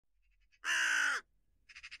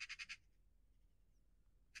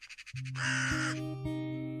There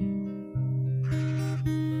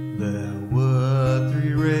were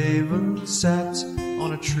 3 ravens sat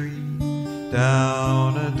on a tree.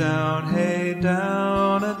 Down a down, hey,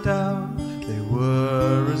 down a down. They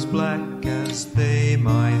were as black as they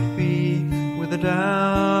might be with a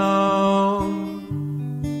down.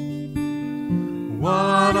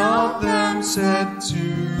 One of them said to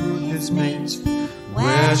his mate,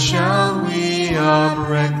 "Where shall we our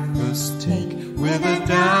breakfast take? With a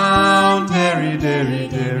down, derry, derry,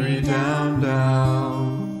 derry, down,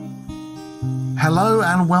 down." Hello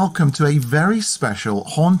and welcome to a very special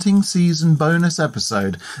Haunting Season bonus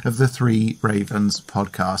episode of the 3 Ravens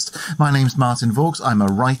podcast. My name's Martin Vaux. I'm a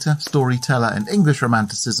writer, storyteller and English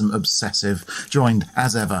romanticism obsessive, joined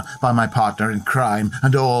as ever by my partner in crime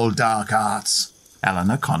and all dark arts,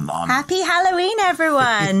 Eleanor Conlon. Happy Halloween,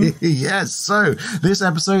 everyone! Yes, so this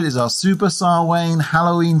episode is our Super Samhain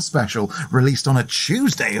Halloween special, released on a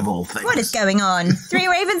Tuesday of all things. What is going on? 3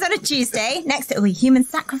 ravens on a Tuesday. Next it will be human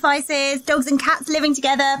sacrifices, dogs and cats living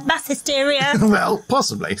together, mass hysteria. Well,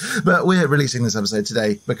 possibly. But we're releasing this episode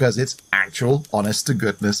today because it's actual,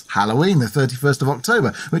 honest-to-goodness Halloween, the 31st of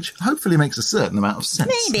October, which hopefully makes a certain amount of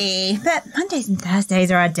sense. Maybe, but Mondays and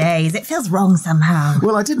Thursdays are our days. It feels wrong somehow.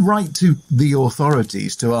 Well, I did write to the authorities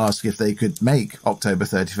to ask if they could make October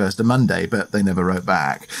 31st a Monday, but they never wrote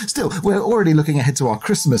back. Still, we're already looking ahead to our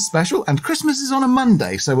Christmas special, and Christmas is on a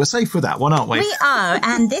Monday, so we're safe with that one, aren't we? We are,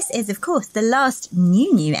 and this is, of course, the last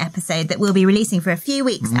new episode that we'll be releasing for a few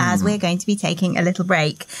weeks as we're going to be taking a little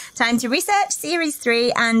break. Time to research Series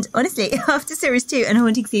 3, and honestly, after Series 2 and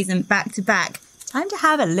Haunting Season back to back, time to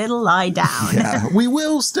have a little lie down. Yeah, we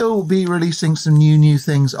will still be releasing some new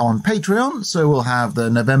things on Patreon, so we'll have the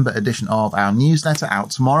November edition of our newsletter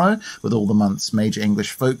out tomorrow with all the month's major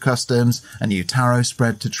English folk customs, a new tarot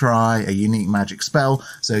spread to try, a unique magic spell,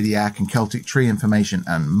 zodiac and Celtic tree information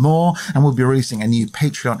and more. And we'll be releasing a new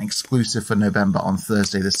Patreon exclusive for November on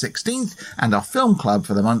Thursday the 16th and our film club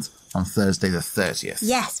for the month on Thursday the 30th.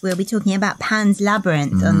 Yes, we'll be talking about Pan's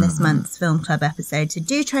Labyrinth on this month's Film Club episode. So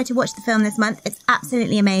do try to watch the film this month. It's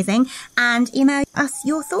absolutely amazing. And email us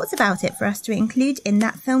your thoughts about it for us to include in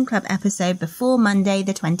that Film Club episode before Monday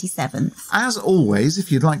the 27th. As always, if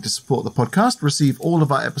you'd like to support the podcast, receive all of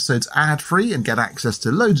our episodes ad-free and get access to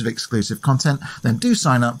loads of exclusive content, then do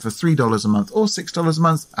sign up for $3 a month or $6 a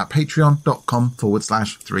month at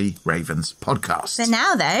patreon.com/3 Ravens podcast. For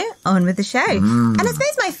now, though, on with the show. And I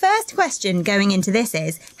suppose my first question going into this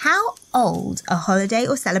is, how old a holiday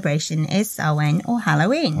or celebration is Samhain or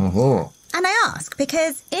Halloween? Oh. And I ask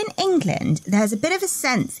because in England, there's a bit of a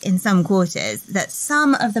sense in some quarters that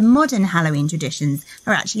some of the modern Halloween traditions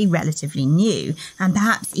are actually relatively new and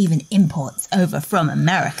perhaps even imports over from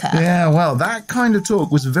America. Yeah, well, that kind of talk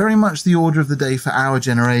was very much the order of the day for our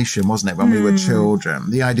generation, wasn't it, when we were children?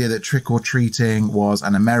 The idea that trick-or-treating was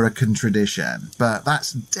an American tradition. But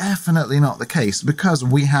that's definitely not the case because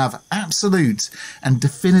we have absolute and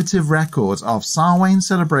definitive records of Samhain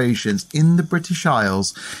celebrations in the British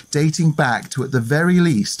Isles dating back to, at the very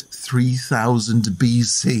least, 3000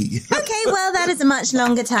 BC. Okay, well, that is a much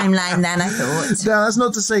longer timeline than I thought. Now, that's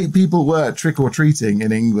not to say people were trick-or-treating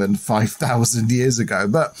in England 5,000 years ago,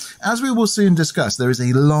 but as we will soon discuss, there is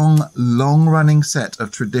a long-running set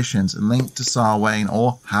of traditions linked to Samhain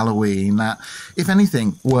or Halloween that, if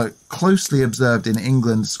anything, were closely observed in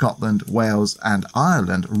England, Scotland, Wales and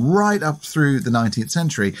Ireland right up through the 19th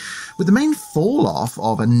century, with the main fall-off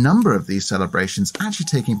of a number of these celebrations actually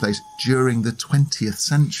taking place during the 20th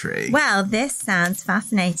century. Well, this sounds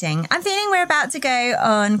fascinating. I'm feeling we're about to go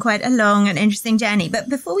on quite a long and interesting journey, but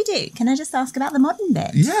before we do, can I just ask about the modern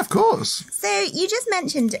bit? Yeah, of course. So you just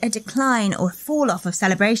mentioned a decline or fall-off of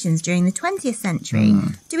celebrations during the 20th century.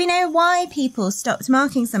 Do we know why people stopped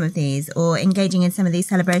marking some of these or engaging in some of these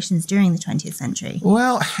celebrations during the 20th century?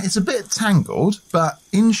 Well, it's a bit tangled, but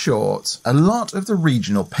in short, a lot of the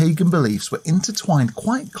regional pagan beliefs were intertwined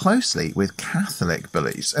quite closely with Catholic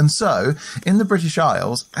beliefs. And so, in the British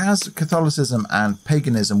Isles, as Catholicism and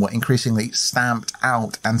paganism were increasingly stamped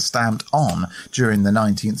out and stamped on during the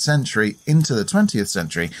 19th century into the 20th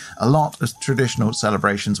century, a lot of traditional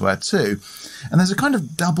celebrations were too. And there's a kind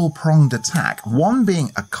of double-pronged attack, one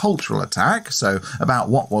being a cultural attack, so about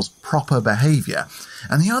what was proper behaviour,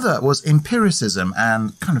 and the other was empiricism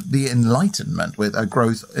and kind of the Enlightenment with a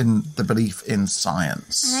growth in the belief in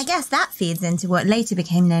science. And I guess that feeds into what later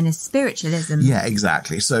became known as spiritualism. Yeah,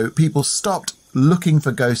 exactly. So people stopped looking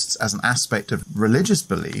for ghosts as an aspect of religious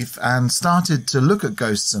belief and started to look at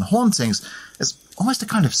ghosts and hauntings as almost a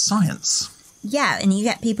kind of science. Yeah, and you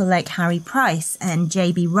get people like Harry Price and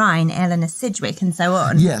J.B. Ryan, Eleanor Sidgwick, and so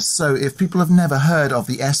on. Yes, so if people have never heard of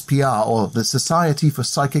the SPR or the Society for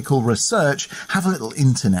Psychical Research, have a little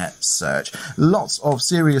internet search. Lots of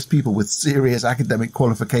serious people with serious academic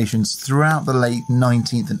qualifications throughout the late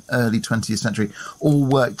 19th and early 20th century all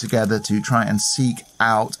worked together to try and seek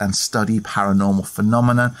out and study paranormal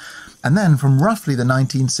phenomena. And then from roughly the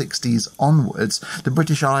 1960s onwards, the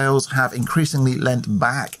British Isles have increasingly lent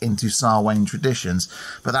back into Samhain traditions,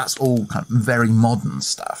 but that's all kind of very modern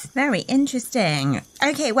stuff. Very interesting.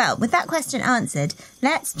 Okay, well, with that question answered,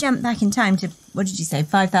 let's jump back in time to, what did you say,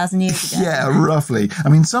 5,000 years ago? Yeah, roughly. I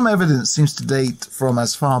mean, some evidence seems to date from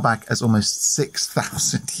as far back as almost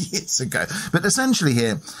 6,000 years ago. But essentially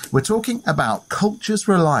here, we're talking about cultures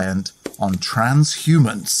reliant on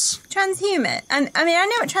transhumance. Transhuman. And I mean, I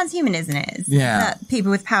know what transhumanism is. Yeah. That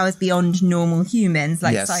people with powers beyond normal humans,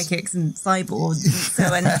 like Yes. psychics and cyborgs and so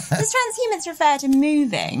on. Does transhumans refer to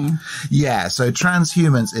moving? Yeah, so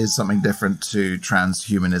transhumance is something different to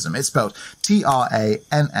transhumanism. It's spelled Transhumance,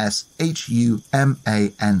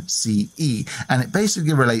 and it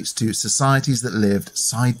basically relates to societies that lived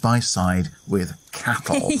side by side with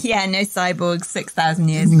cattle. Yeah, no cyborgs 6,000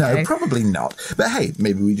 years ago. No, probably not. But hey,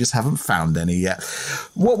 maybe we just haven't found any yet.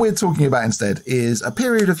 What we're talking about instead is a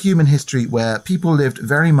period of human history where people lived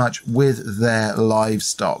very much with their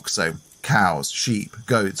livestock. So cows, sheep,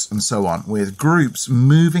 goats, and so on, with groups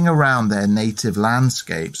moving around their native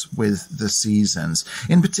landscapes with the seasons.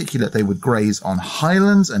 In particular, they would graze on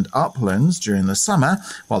highlands and uplands during the summer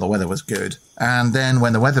while the weather was good. And then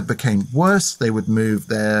when the weather became worse, they would move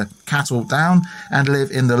their cattle down and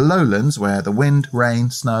live in the lowlands where the wind,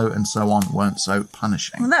 rain, snow, and so on weren't so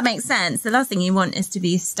punishing. Well, that makes sense. The last thing you want is to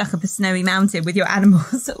be stuck up a snowy mountain with your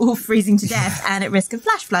animals all freezing to death and at risk of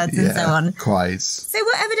flash floods and so on. Quite. So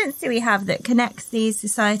what evidence do we have that connects these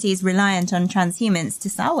societies reliant on transhumance to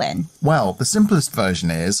Samhain? Well, the simplest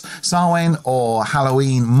version is Samhain or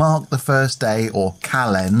Halloween mark the first day or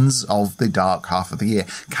calends of the dark half of the year.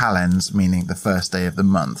 Calends meaning the first day of the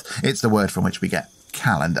month. It's the word from which we get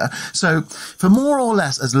calendar. So for more or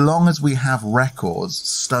less as long as we have records,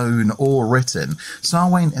 stone or written,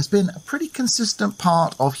 Samhain has been a pretty consistent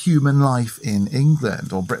part of human life in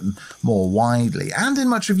England or Britain more widely and in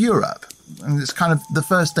much of Europe. And it's kind of the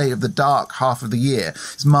first day of the dark half of the year.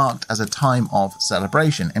 It's marked as a time of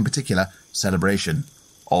celebration, in particular celebration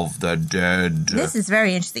of the dead. This is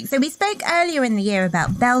very interesting. So we spoke earlier in the year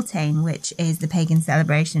about Beltane, which is the pagan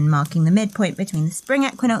celebration marking the midpoint between the spring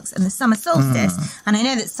equinox and the summer solstice. And I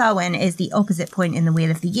know that Samhain is the opposite point in the wheel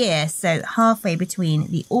of the year, so halfway between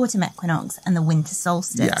the autumn equinox and the winter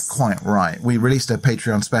solstice. Yeah, quite right. We released a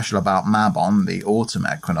Patreon special about Mabon, the autumn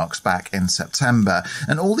equinox, back in September.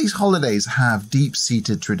 And all these holidays have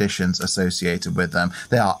deep-seated traditions associated with them.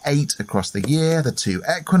 There are 8 across the year, the 2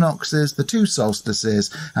 equinoxes, the 2 solstices,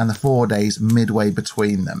 and the 4 days midway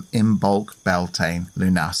between them: Imbolc, Beltane,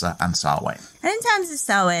 Lunasa, and Samhain. And in terms of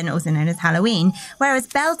Samhain, also known as Halloween, whereas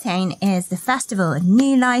Beltane is the festival of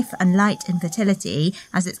new life and light and fertility,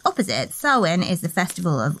 as its opposite, Samhain is the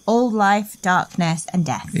festival of old life, darkness, and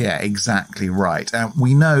death. Yeah, exactly right. And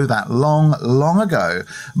we know that long, long ago,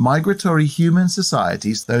 migratory human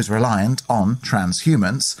societies, those reliant on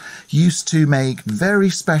transhumance, used to make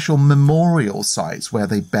very special memorial sites where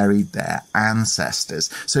they buried their ancestors.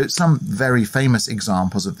 So some very famous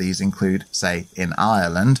examples of these include, say, in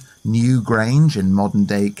Ireland, New Grange in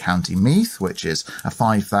modern-day County Meath, which is a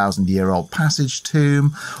 5,000-year-old passage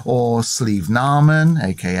tomb, or Slieve Narman,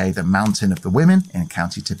 aka the Mountain of the Women in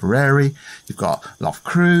County Tipperary. You've got Lough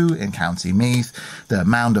Crew in County Meath, the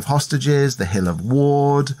Mound of Hostages, the Hill of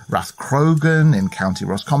Ward, Rathcrogan in County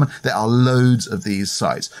Roscommon. There are loads of these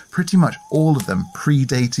sites, pretty much all of them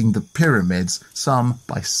predating the pyramids, some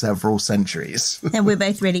by several centuries. And we're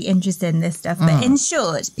both really interested in this stuff. But in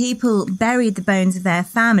short, people buried the bones of their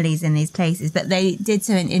families in these places, but they did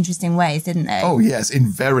so in interesting ways, didn't they? Oh, yes,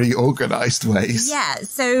 in very organised ways. Yeah,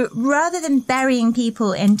 so rather than burying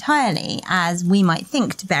people entirely, as we might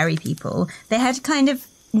think to bury people, they had kind of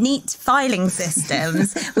neat filing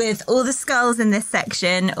systems with all the skulls in this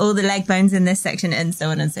section, all the leg bones in this section, and so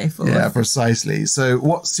on and so forth. Yeah, precisely. So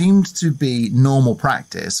what seemed to be normal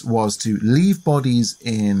practice was to leave bodies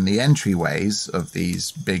in the entryways of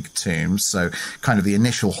these big tombs, so kind of the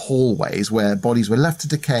initial hallways where bodies were left to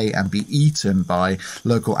decay and be eaten by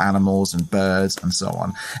local animals and birds and so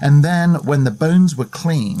on. And then when the bones were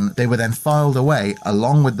clean, they were then filed away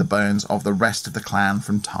along with the bones of the rest of the clan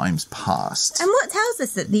from times past. And what tells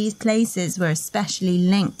us that these places were especially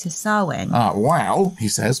linked to Samhain? Well, he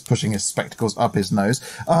says, pushing his spectacles up his nose.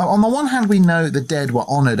 On the one hand, we know the dead were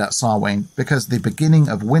honoured at Samhain because the beginning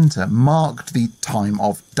of winter marked the time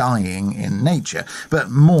of dying in nature.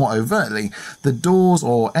 But more overtly, the doors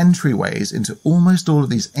or entryways into almost all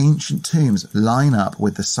of these ancient tombs line up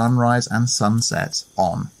with the sunrise and sunsets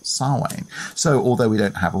on Samhain. So although we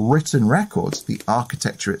don't have written records, the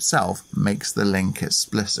architecture itself makes the link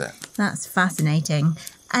explicit. That's fascinating.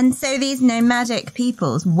 And so these nomadic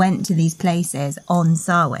peoples went to these places on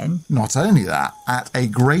Samhain. Not only that, at a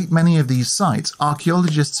great many of these sites,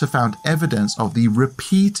 archaeologists have found evidence of the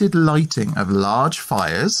repeated lighting of large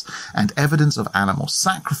fires and evidence of animal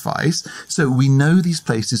sacrifice, so we know these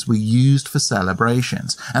places were used for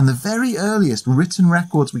celebrations. And the very earliest written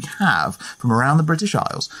records we have from around the British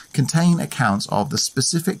Isles contain accounts of the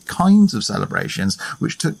specific kinds of celebrations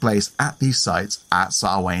which took place at these sites at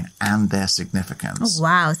Samhain and their significance. Oh,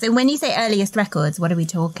 wow. So when you say earliest records, what are we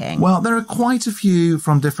talking? Well, there are quite a few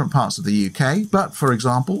from different parts of the UK, but for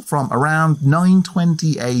example, from around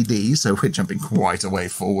 920 AD, so we're jumping quite a way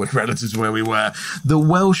forward relative to where we were, the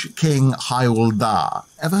Welsh king Hywel Dda.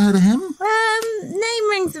 Ever heard of him? Name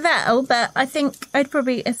rings a bell, but I think I'd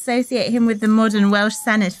probably associate him with the modern Welsh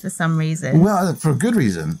Senate for some reason. Well, for a good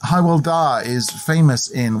reason. Hywel Dda is famous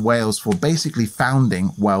in Wales for basically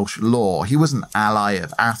founding Welsh law. He was an ally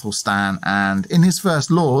of Athelstan, and in his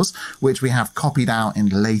first laws, which we have copied out in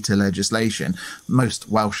later legislation, most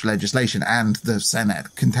Welsh legislation and the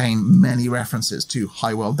Senate contain many references to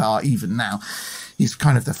Hywel Dda even now. He's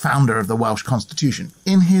kind of the founder of the Welsh Constitution.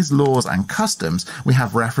 In his laws and customs, we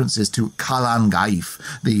have references to Calan Gaif,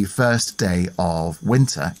 the first day of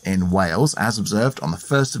winter in Wales, as observed on the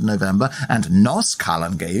 1st of November, and Nos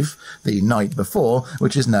Calan Gaif, the night before,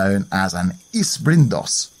 which is known as an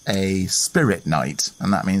Isbrindos, a spirit night,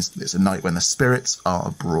 and that means it's a night when the spirits are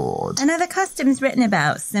abroad. And are the customs written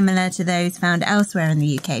about similar to those found elsewhere in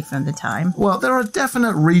the UK from the time? Well, there are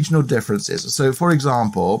definite regional differences. So, for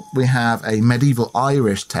example, we have a medieval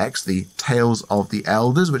Irish text, the Tales of the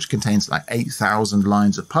Elders, which contains like 8,000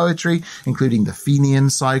 lines of poetry, including the Fenian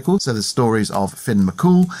cycle, so the stories of Finn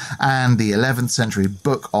MacCool, and the 11th century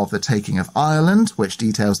Book of the Taking of Ireland, which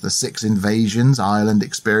details the 6 invasions Ireland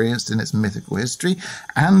experienced in its mythical history,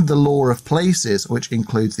 and the Lore of Places, which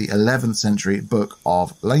includes the 11th century Book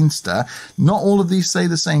of Leinster. Not all of these say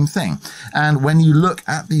the same thing. And when you look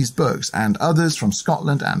at these books and others from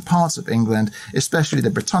Scotland and parts of England, especially the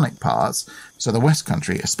Brittonic parts, so the West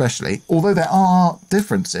Country especially, although there are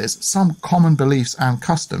differences, some common beliefs and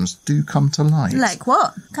customs do come to light. Like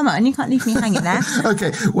what? Come on, you can't leave me hanging there.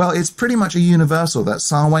 Okay, well, it's pretty much a universal that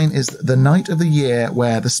Samhain is the night of the year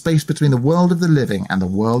where the space between the world of the living and the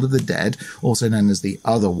world of the dead, also known as the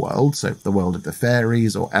other world, so the world of the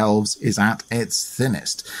fairies or elves, is at its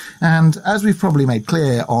thinnest. And as we've probably made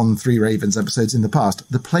clear on Three Ravens episodes in the past,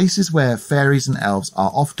 the places where fairies and elves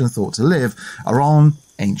are often thought to live are on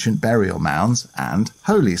ancient burial mounds and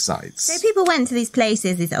holy sites. So people went to these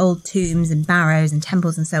places, these old tombs and barrows and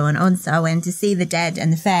temples and so on Samhain to see the dead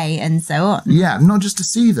and the fae and so on. Yeah, not just to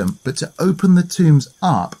see them, but to open the tombs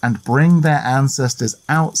up and bring their ancestors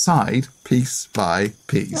outside piece by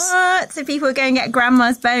piece. What? So people would go and get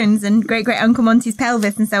grandma's bones and great-great-uncle Monty's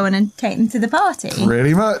pelvis and so on and take them to the party?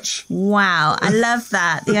 Pretty much. Wow, I love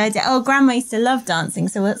that. The idea, grandma used to love dancing,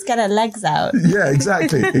 so let's get her legs out. Yeah,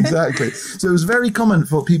 exactly. So it was very common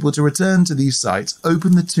for people to return to these sites,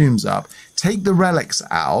 open the tombs up, take the relics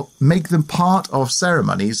out, make them part of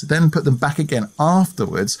ceremonies, then put them back again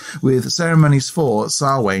afterwards, with ceremonies for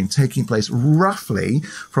Samhain taking place roughly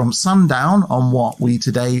from sundown on what we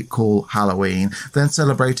today call Halloween, then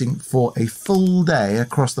celebrating for a full day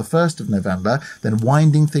across the 1st of November, then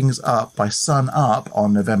winding things up by sun up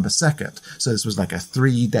on November 2nd. So this was like a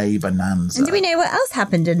 3-day bonanza. And do we know what else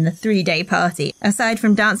happened in the 3-day party, aside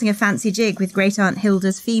from dancing a fancy jig with Great Aunt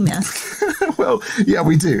Hilda's femur? Well, yeah,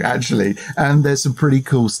 we do, actually. And there's some pretty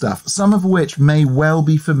cool stuff, some of which may well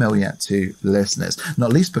be familiar to listeners,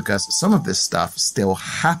 not least because some of this stuff still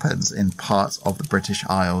happens in parts of the British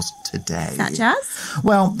Isles today. Such as?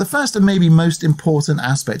 Well, the first and maybe most important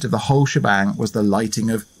aspect of the whole shebang was the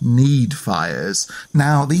lighting of need fires.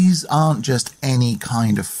 Now, these aren't just any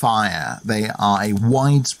kind of fire. They are a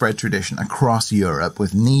widespread tradition across Europe,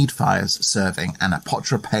 with need fires serving an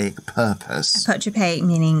apotropaic purpose. Apotropaic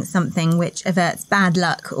meaning something which averts bad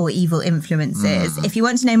luck or evil influences. If you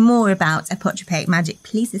want to know more about apotropaic magic,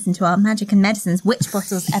 please listen to our Magic and Medicines Witch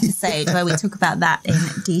Bottles episode where we talk about that in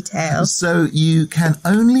detail. So you can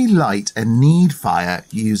only light a need fire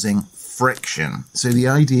using friction. So the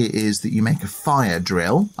idea is that you make a fire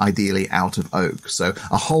drill, ideally out of oak. So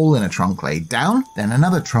a hole in a trunk laid down, then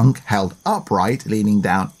another trunk held upright, leaning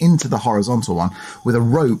down into the horizontal one, with a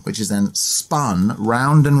rope which is then spun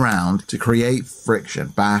round and round to create friction,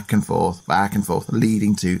 back and forth,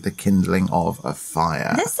 leading to the kindling of a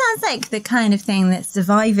fire. This sounds like the kind of thing that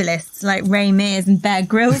survivalists like Ray Mears and Bear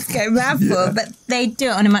Grylls go mad for, but they do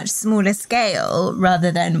it on a much smaller scale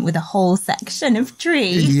rather than with a whole section of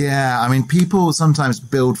tree. Yeah, I mean, people sometimes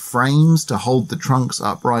build frames to hold the trunks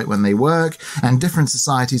upright when they work, and different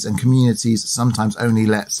societies and communities sometimes only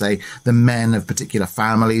let, say, the men of particular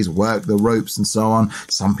families work the ropes and so on.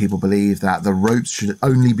 Some people believe that the ropes should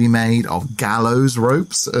only be made of gallows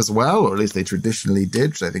ropes as well, or at least they traditionally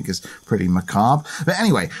did, which I think is pretty macabre. But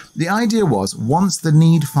anyway, the idea was once the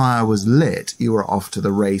need fire was lit, you were off to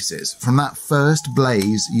the races. From that first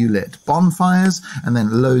blaze, you lit bonfires, and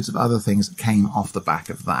then loads of other things came off the back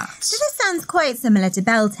of that. So this sounds quite similar to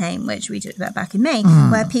Beltane, which we talked about back in May,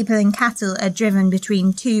 where people and cattle are driven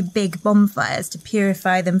between two big bonfires to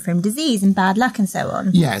purify them from disease and bad luck and so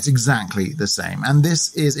on. Yeah, it's exactly the same. And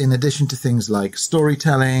this is in addition to things like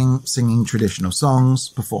storytelling, singing traditional songs,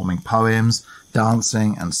 performing poems,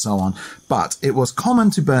 dancing, and so on. But it was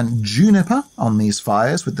common to burn juniper on these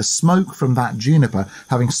fires, with the smoke from that juniper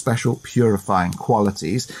having special purifying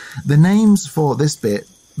qualities. The names for this bit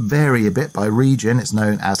vary a bit by region. It's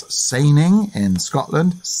known as seining in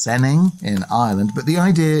Scotland, senning in Ireland, but the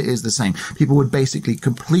idea is the same. People would basically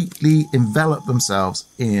completely envelop themselves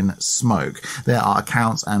in smoke. There are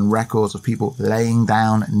accounts and records of people laying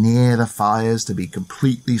down near the fires to be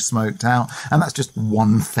completely smoked out, and that's just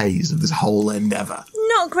one phase of this whole endeavour.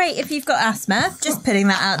 Not great if you've got asthma, just putting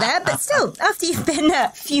that out there, but still, after you've been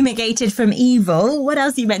fumigated from evil, what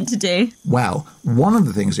else are you meant to do? Well, one of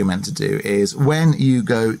the things you're meant to do is when you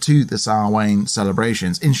go to the Samhain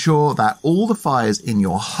celebrations, ensure that all the fires in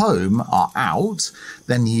your home are out.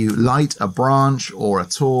 Then you light a branch or a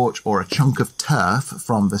torch or a chunk of turf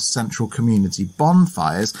from the central community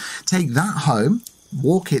bonfires. Take that home,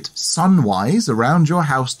 walk it sunwise around your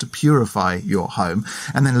house to purify your home,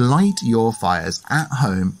 and then light your fires at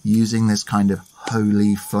home using this kind of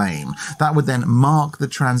holy flame. That would then mark the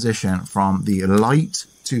transition from the light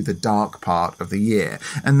to the dark part of the year.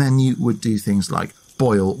 And then you would do things like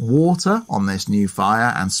boil water on this new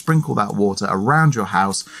fire and sprinkle that water around your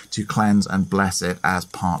house to cleanse and bless it as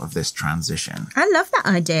part of this transition. I love that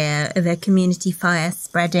idea of a community fire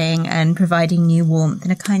spreading and providing new warmth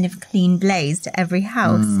and a kind of clean blaze to every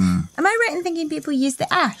house. Am I right in thinking people use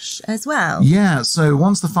the ash as well? Yeah, so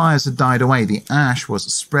once the fires had died away, the ash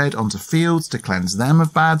was spread onto fields to cleanse them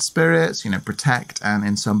of bad spirits, protect and,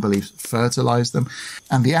 in some beliefs, fertilize them.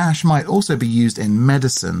 And the ash might also be used in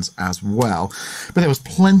medicines as well. But there was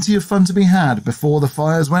plenty of fun to be had before the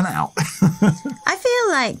fires went out. I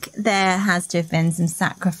feel like there has to have been some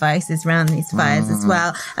sacrifices around these fires as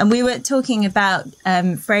well. And we were talking about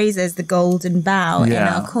Fraser's The Golden Bough in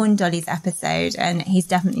our Corn Dollies episode, and he's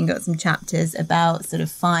definitely got some chapters about sort of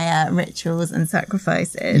fire rituals and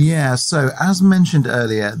sacrifices. Yeah, so as mentioned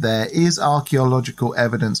earlier, there is archaeological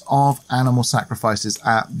evidence of animal sacrifices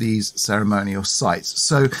at these ceremonial sites.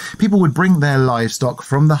 So people would bring their livestock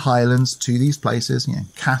from the highlands to these places,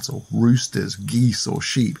 cattle, roosters, geese or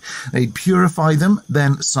sheep. They'd purify them,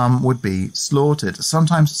 then some would be slaughtered.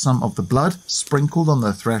 Sometimes some of the blood sprinkled on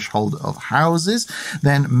the threshold of houses.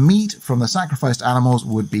 Then meat from the sacrificed animals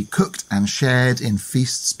would be cooked and shared in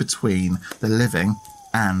feasts between the living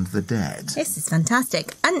and the dead. This is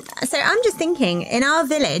fantastic. And so I'm just thinking, in our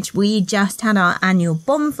village, we just had our annual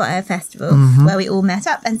bonfire festival where we all met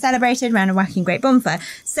up and celebrated around a whacking great bonfire.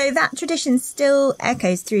 So that tradition still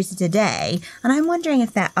echoes through to today. And I'm wondering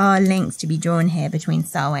if there are links to be drawn here between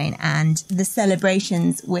Samhain and the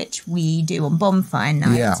celebrations which we do on bonfire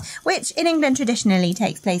night, which in England traditionally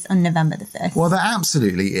takes place on November the 5th. Well, there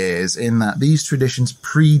absolutely is, in that these traditions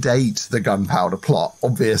predate the gunpowder plot,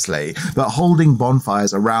 obviously, but holding bonfires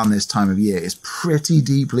around this time of year is pretty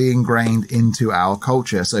deeply ingrained into our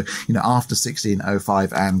culture. So, after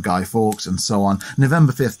 1605 and Guy Fawkes and so on,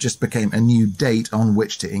 November 5th just became a new date on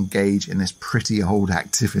which to engage in this pretty old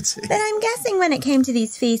activity. But I'm guessing when it came to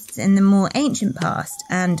these feasts in the more ancient past,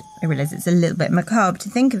 and I realise it's a little bit macabre to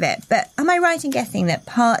think of it, but am I right in guessing that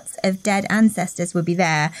parts of dead ancestors would be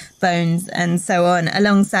there, bones and so on,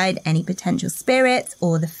 alongside any potential spirits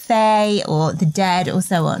or the fae or the dead or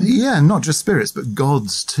so on? Yeah, not just spirits, but gods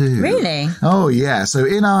gods too. Really? Oh, yeah. So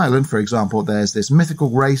in Ireland, for example, there's this mythical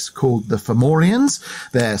race called the Fomorians.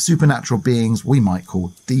 They're supernatural beings we might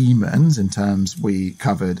call demons in terms we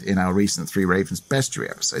covered in our recent Three Ravens Bestiary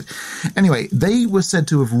episode. Anyway, they were said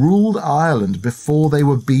to have ruled Ireland before they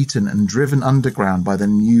were beaten and driven underground by the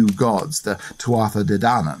new gods, the Tuatha De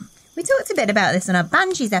Danann. We talked a bit about this on our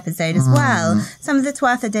Banshees episode as well. Some of the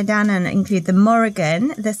Tuatha De Danann include the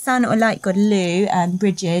Morrigan, the sun or light god Lu, and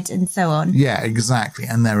Brigid, and so on. Yeah, exactly.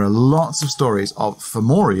 And there are lots of stories of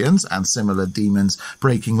Fomorians and similar demons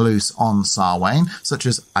breaking loose on Samhain, such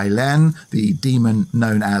as Eilen, the demon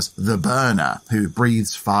known as the Burner, who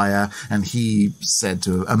breathes fire, and he said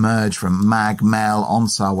to emerge from Mag Mell on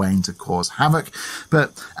Samhain to cause havoc.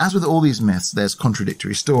 But as with all these myths, there's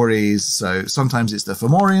contradictory stories. So sometimes it's the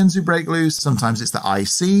Fomorians who break loose, sometimes it's the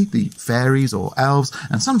IC, the fairies or elves,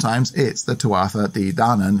 and sometimes it's the Tuatha De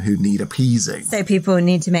Danann who need appeasing. So people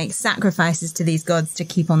need to make sacrifices to these gods to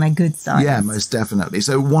keep on their good side. Yeah, most definitely.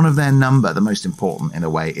 So one of their number, the most important in a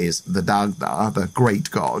way, is the Dagda, the great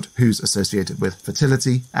god, who's associated with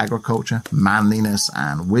fertility, agriculture, manliness,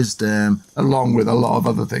 and wisdom, along with a lot of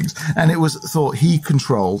other things. And it was thought he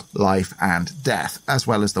controlled life and death, as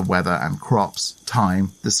well as the weather and crops,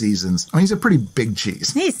 time, the seasons. I mean, he's a pretty big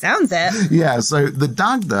cheese. He sounds it. Yeah, so the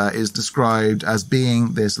Dagda is described as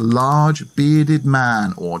being this large, bearded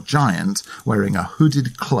man or giant wearing a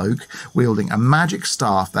hooded cloak, wielding a magic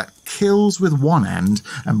staff that kills with one end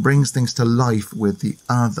and brings things to life with the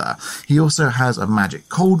other. He also has a magic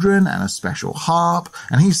cauldron and a special harp,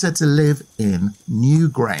 and he's said to live in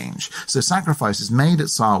Newgrange. So sacrifices made at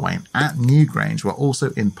Samhain at Newgrange were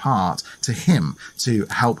also in part to him to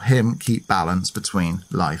help him keep balance between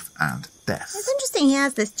life and death. It's interesting he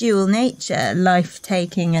has this dual nature,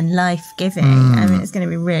 life-taking and life-giving. I mean, it's going to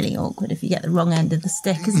be really awkward if you get the wrong end of the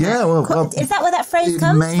stick, isn't it? Well, is that where that phrase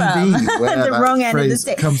comes from? The wrong end of the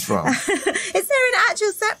stick comes from. Is there an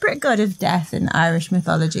actual separate god of death in Irish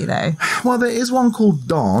mythology, though? Well, there is one called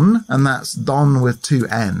Don, and that's Don with two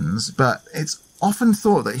N's, but it's often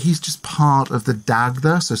thought that he's just part of the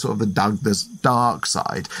Dagda, so sort of the Dagda's dark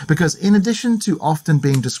side, because in addition to often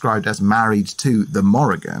being described as married to the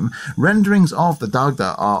Morrigan, renderings of the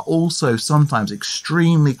Dagda are also sometimes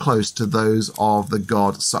extremely close to those of the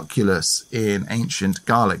god Succulus in ancient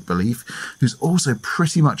Gaelic belief, who's also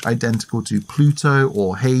pretty much identical to Pluto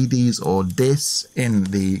or Hades or Dis in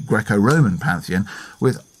the Greco-Roman pantheon,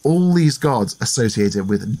 with all these gods associated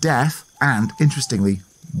with death and, interestingly,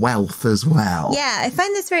 wealth as well. Yeah, I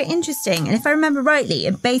find this very interesting. And if I remember rightly,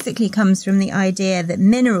 it basically comes from the idea that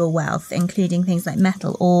mineral wealth, including things like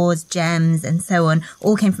metal, ores, gems, and so on,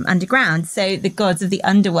 all came from underground. So the gods of the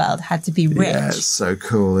underworld had to be rich. Yeah, it's so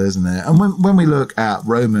cool, isn't it? And when we look at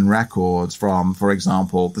Roman records from, for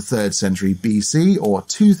example, the 3rd century BC or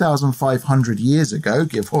 2,500 years ago,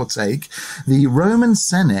 give or take, the Roman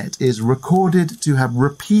Senate is recorded to have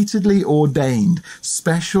repeatedly ordained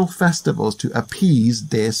special festivals to appease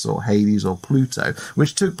Dis or Hades or Pluto,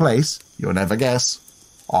 which took place, you'll never guess,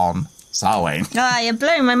 on Samhain. You're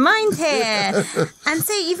blowing my mind here. And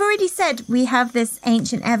so you've already said we have this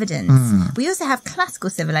ancient evidence. We also have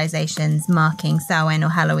classical civilizations marking Samhain or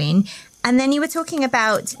Halloween. And then you were talking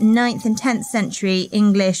about 9th and 10th century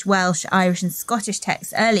English, Welsh, Irish and Scottish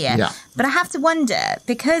texts earlier. Yeah. But I have to wonder,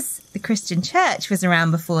 because the Christian church was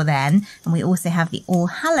around before then, and we also have the All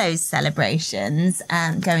Hallows celebrations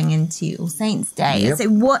going into All Saints' Day. Yep. So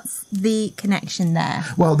what's the connection there?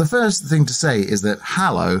 Well, the first thing to say is that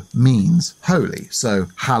hallow means holy. So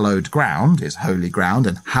hallowed ground is holy ground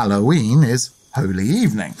and Halloween is holy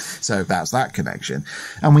evening. So that's that connection.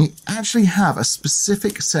 And we actually have a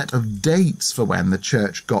specific set of dates for when the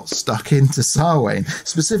church got stuck into Samhain,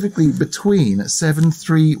 specifically between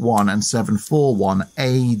 731 and 741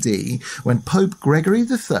 AD, when Pope Gregory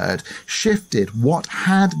III shifted what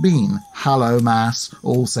had been Hallow Mass,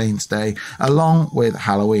 All Saints' Day, along with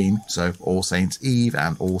Halloween, so All Saints' Eve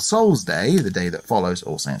and All Souls' Day, the day that follows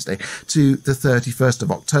All Saints' Day, to the 31st of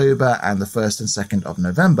October and the 1st and 2nd of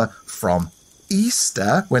November from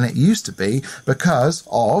Easter, when it used to be, because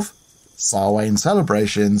of Samhain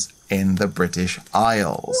celebrations in the British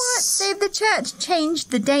Isles. What? So the church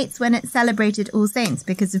changed the dates when it celebrated All Saints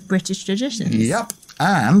because of British traditions? Yep.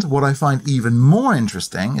 And what I find even more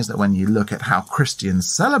interesting is that when you look at how Christians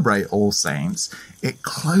celebrate All Saints, it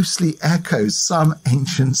closely echoes some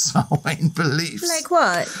ancient Samhain beliefs. Like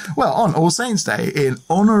what? Well, on All Saints' Day, in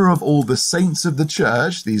honour of all the saints of the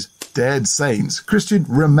church, these dead saints, Christians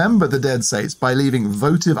remember the dead saints by leaving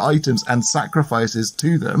votive items and sacrifices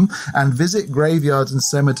to them, and visit graveyards and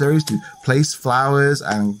cemeteries to place flowers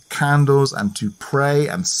and candles and to pray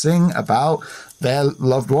and sing about their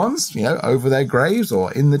loved ones, over their graves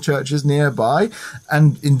or in the churches nearby.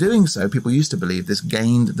 And in doing so, people used to believe this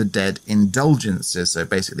gained the dead indulgences, so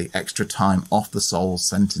basically extra time off the soul's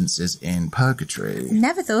sentences in purgatory.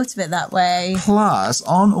 Never thought of it that way. Plus,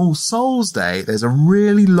 on All Souls Day, there's a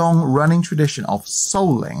really long running tradition of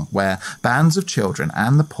souling, where bands of children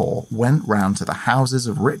and the poor went round to the houses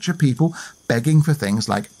of richer people begging for things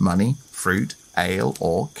like money, fruit, ale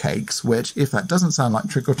or cakes, which, if that doesn't sound like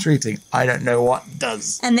trick-or-treating, I don't know what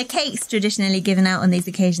does. And the cakes traditionally given out on these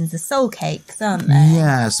occasions are soul cakes, aren't they?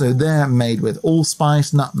 Yeah, so they're made with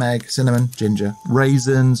allspice, nutmeg, cinnamon, ginger,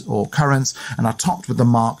 raisins or currants, and are topped with the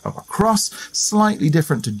mark of a cross, slightly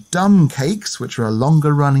different to dumb cakes, which are a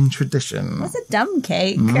longer-running tradition. What's a dumb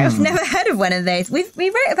cake? I've never heard of one of those. We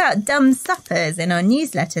wrote about dumb suppers in our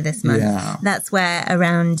newsletter this month. Yeah. That's where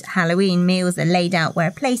around Halloween meals are laid out where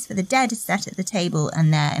a place for the dead is set at the table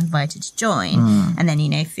and they're invited to join. And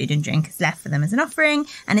then, food and drink is left for them as an offering.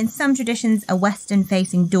 And in some traditions, a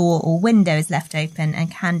western-facing door or window is left open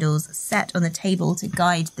and candles set on the table to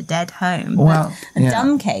guide the dead home. Well, but a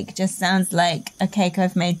dumb cake just sounds like a cake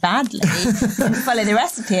I've made badly. Didn't follow the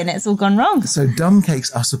recipe and it's all gone wrong. So dumb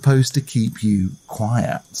cakes are supposed to keep you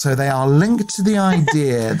quiet. So they are linked to the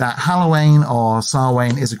idea that Halloween or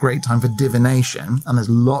Samhain is a great time for divination. And there's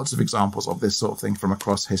lots of examples of this sort of thing from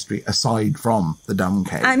across history, aside from the dumb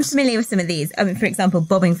cakes. I'm familiar with some of these. I mean, for example,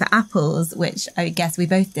 bobbing for apples, which I guess we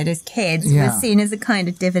both did as kids, was seen as a kind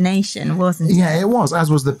of divination, wasn't it? Yeah, it was,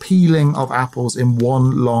 as was the peeling of apples in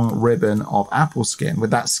one long ribbon of apple skin,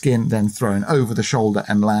 with that skin then thrown over the shoulder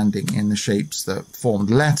and landing in the shapes that formed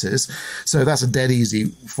letters. So that's a dead easy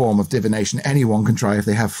form of divination anyone can try if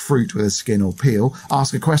they have fruit with a skin or peel.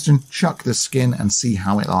 Ask a question, chuck the skin and see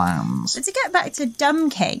how it lands. But to get back to dumb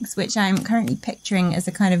cakes, which I'm currently picturing as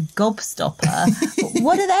a kind of gobstopper,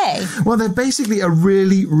 what are they? Well, they're basically a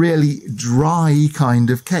really, really dry kind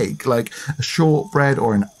of cake, like a shortbread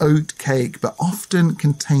or an oat cake, but often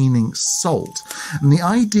containing salt. And the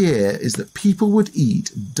idea is that people would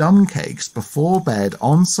eat dumb cakes before bed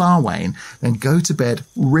on Samhain, then go to bed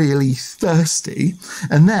really thirsty.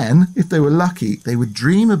 And then, if they were lucky, they would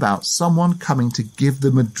dream about someone coming to give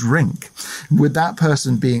them a drink, with that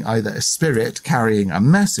person being either a spirit carrying a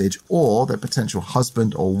message or their potential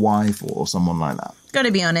husband or wife or someone like that.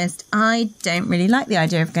 Gotta be honest, I don't really like the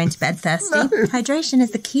idea of going to bed thirsty. No. Hydration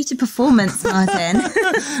is the key to performance, Martin.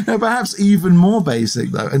 No, perhaps even more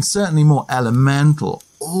basic, though, and certainly more elemental.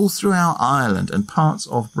 All throughout Ireland and parts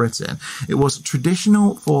of Britain, it was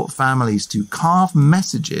traditional for families to carve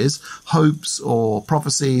messages, hopes or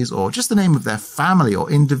prophecies, or just the name of their family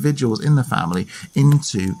or individuals in the family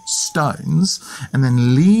into stones, and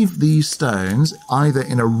then leave these stones either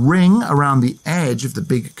in a ring around the edge of the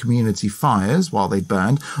big community fires while they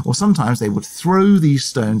burned, or sometimes they would throw these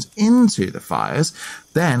stones into the fires.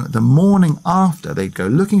 Then, the morning after, they'd go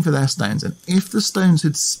looking for their stones, and if the stones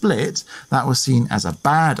had split, that was seen as a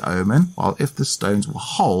bad omen, while if the stones were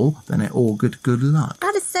whole, then it all good luck.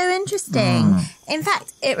 That is so interesting. In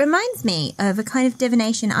fact, it reminds me of a kind of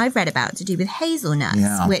divination I've read about to do with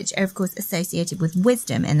hazelnuts, which are, of course, associated with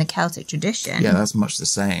wisdom in the Celtic tradition. Yeah, that's much the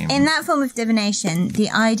same. In that form of divination, the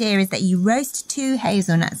idea is that you roast 2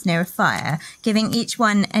 hazelnuts near a fire, giving each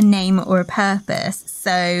one a name or a purpose.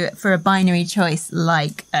 So, for a binary choice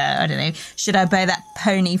like, I don't know, should I buy that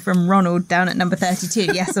pony from Ronald down at number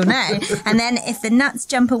 32, yes or no? And then if the nuts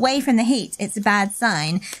jump away from the heat, it's a bad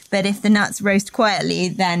sign. But if the nuts roast quietly,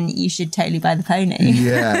 then you should totally buy the pony.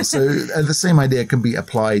 Yeah, so the same idea can be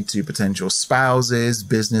applied to potential spouses,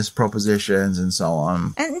 business propositions, and so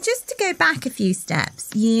on. And just to go back a few steps,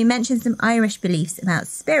 you mentioned some Irish beliefs about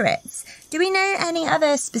spirits. Do we know any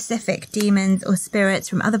other specific demons or spirits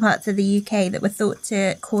from other parts of the UK that were thought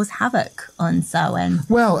to cause havoc on Samhain?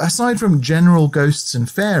 Well, aside from general ghosts and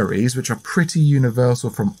fairies, which are pretty universal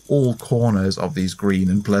from all corners of these green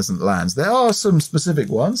and pleasant lands, there are some specific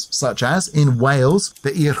ones, such as in Wales,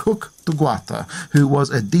 the Iarchuk Dugwata, who was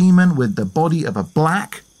a demon with the body of a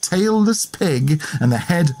black, tailless pig and the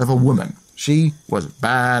head of a woman. She was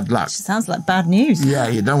bad luck. She sounds like bad news. Yeah,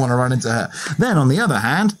 you don't want to run into her. Then, on the other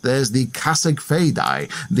hand, there's the Casig Feidai,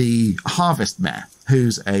 the harvest mare,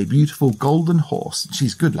 who's a beautiful golden horse.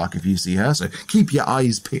 She's good luck if you see her, so keep your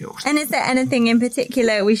eyes peeled. And is there anything in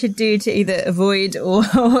particular we should do to either avoid or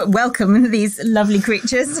welcome these lovely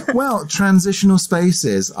creatures? Well, transitional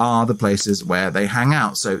spaces are the places where they hang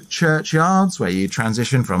out. So churchyards, where you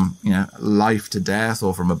transition from, life to death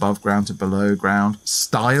or from above ground to below ground.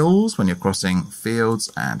 Stiles, when you're crossing fields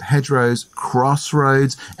and hedgerows.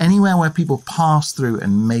 Crossroads, anywhere where people pass through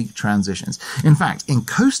and make transitions. In fact, in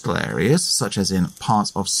coastal areas, such as in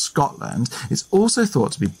parts of Scotland, it's also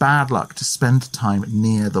thought to be bad luck to spend time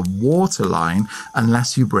near the waterline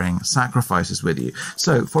unless you bring sacrifices with you.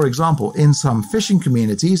 So, for example, in some fishing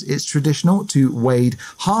communities, it's traditional to wade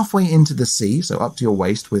halfway into the sea, so up to your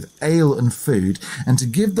waist, with ale and food, and to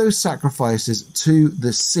give those sacrifices to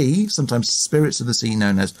the sea, sometimes spirits of the sea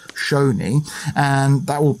known as shoni, and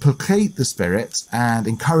that will placate the spirits and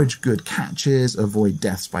encourage good catches, avoid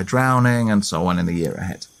deaths by drowning, and so on in the year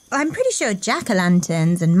ahead. I'm pretty sure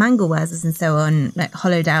jack-o'-lanterns and mangleworthers and so on, like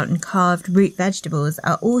hollowed out and carved root vegetables,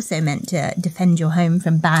 are also meant to defend your home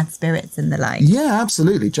from bad spirits and the like. Yeah,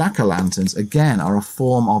 absolutely. Jack-o'-lanterns, again, are a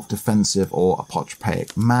form of defensive or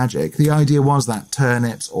apotropaic magic. The idea was that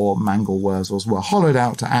turnips or mangleworthers were hollowed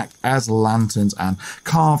out to act as lanterns and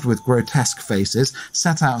carved with grotesque faces,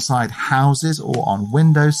 set outside houses or on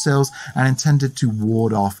windowsills, and intended to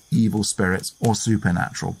ward off evil spirits or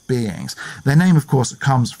supernatural beings. Their name, of course,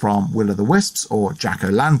 comes from will-o'-the-wisps or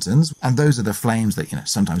jack-o'-lanterns, and those are the flames that,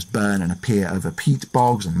 sometimes burn and appear over peat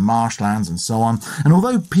bogs and marshlands and so on. And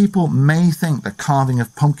although people may think the carving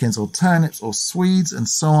of pumpkins or turnips or swedes and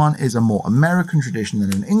so on is a more American tradition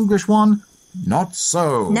than an English one, not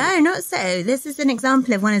so. No, not so. This is an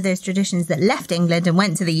example of one of those traditions that left England and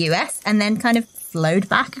went to the US and then kind of flowed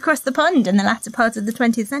back across the pond in the latter part of the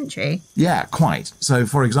 20th century. Yeah, quite. So,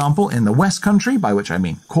 for example, in the West Country, by which I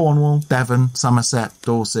mean Cornwall, Devon, Somerset,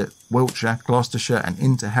 Dorset, Wiltshire, Gloucestershire, and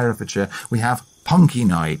into Herefordshire, we have Punky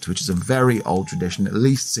Night, which is a very old tradition, at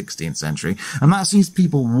least 16th century, and that sees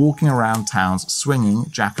people walking around towns swinging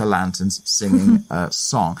jack-o'-lanterns, singing a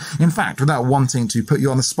song. In fact, without wanting to put you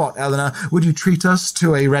on the spot, Eleanor, would you treat us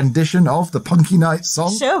to a rendition of the Punky Night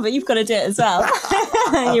song? Sure, but you've got to do it as well.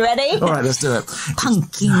 You ready? All right, let's do it.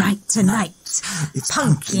 Punky night tonight. It's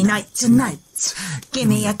punky night tonight. Give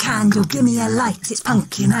me a candle, give me a light. It's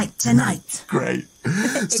punky night tonight. Great.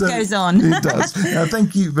 It goes on. It does.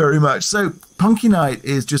 Thank you very much. So, Punky Night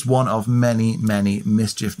is just one of many, many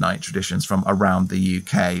Mischief Night traditions from around the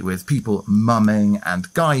UK, with people mumming and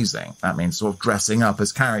guising. That means sort of dressing up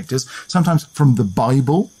as characters, sometimes from the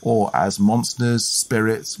Bible or as monsters,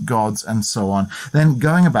 spirits, gods, and so on, then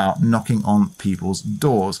going about knocking on people's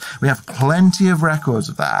doors. We have plenty of records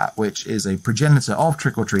of that, which is a progenitor of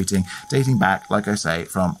trick-or-treating, dating back, like I say,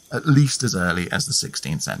 from at least as early as the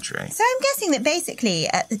 16th century. So I'm guessing that basically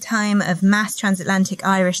at the time of mass transatlantic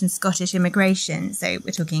Irish and Scottish immigration, so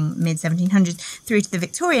we're talking mid-1700s through to the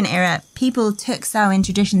Victorian era, people took Samhain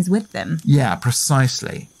traditions with them. Yeah,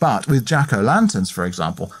 precisely. But with jack-o'-lanterns, for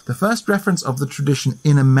example, the first reference of the tradition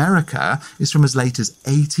in America is from as late as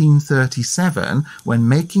 1837, when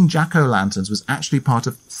making jack-o'-lanterns was actually part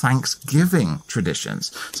of Thanksgiving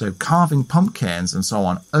traditions. So carving pumpkins and so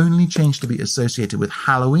on only changed to be associated with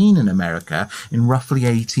Halloween in America in roughly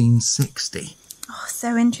 1860. Oh,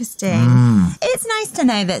 so interesting. It's nice to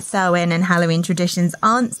know that Samhain and Halloween traditions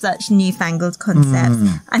aren't such newfangled concepts.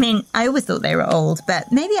 I mean, I always thought they were old,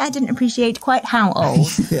 but maybe I didn't appreciate quite how old.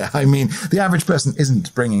 Yeah, I mean, the average person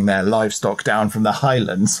isn't bringing their livestock down from the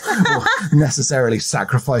Highlands or necessarily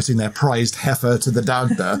sacrificing their prized heifer to the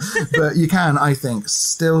Dagda, but you can, I think,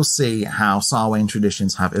 still see how Samhain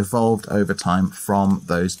traditions have evolved over time from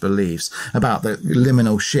those beliefs about the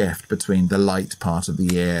liminal shift between the light part of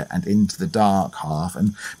the year and into the dark half,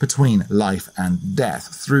 and between life and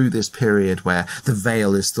death, through this period where the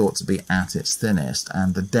veil is thought to be at its thinnest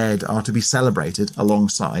and the dead are to be celebrated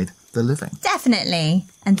alongside the living. Definitely.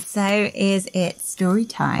 And so is it story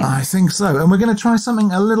time. I think so. And we're going to try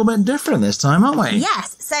something a little bit different this time, aren't we?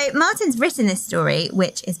 Yes. So Martin's written this story,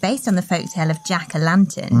 which is based on the folktale of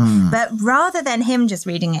Jack-o'-lantern. But rather than him just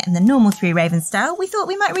reading it in the normal Three Ravens style, we thought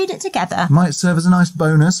we might read it together. Might serve as a nice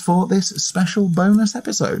bonus for this special bonus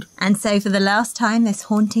episode. And so for the last time this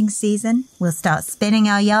haunting season, we'll start spinning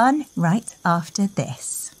our yarn right after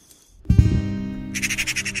this.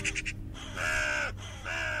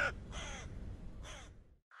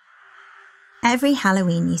 Every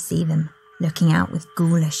Halloween you see them, looking out with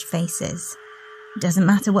ghoulish faces. It doesn't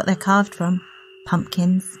matter what they're carved from.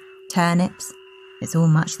 Pumpkins, turnips, it's all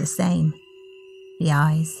much the same. The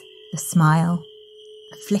eyes, the smile,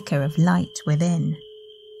 the flicker of light within.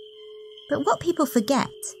 But what people forget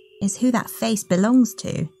is who that face belongs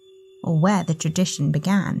to, or where the tradition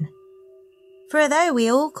began. For although we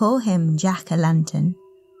all call him Jack-o'-lantern,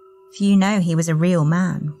 few know he was a real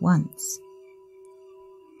man once.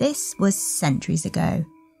 This was centuries ago,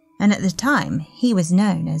 and at the time he was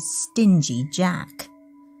known as Stingy Jack.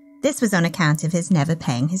 This was on account of his never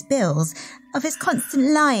paying his bills, of his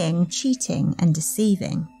constant lying, cheating and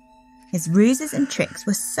deceiving. His ruses and tricks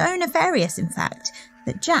were so nefarious, in fact,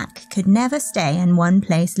 that Jack could never stay in one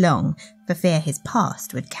place long for fear his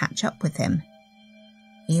past would catch up with him.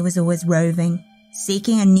 He was always roving,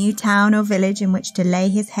 seeking a new town or village in which to lay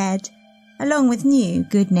his head, along with new,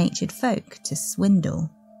 good-natured folk to swindle.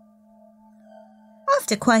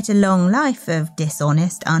 After quite a long life of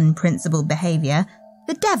dishonest, unprincipled behaviour,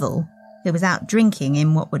 the devil, who was out drinking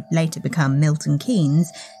in what would later become Milton Keynes,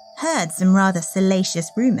 heard some rather salacious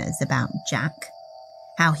rumours about Jack.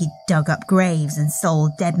 How he'd dug up graves and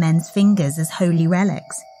sold dead men's fingers as holy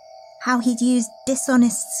relics. How he'd used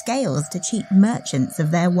dishonest scales to cheat merchants of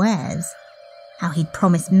their wares. How he'd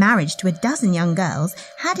promised marriage to a dozen young girls,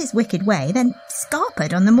 had his wicked way, then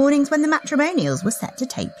scarpered on the mornings when the matrimonials were set to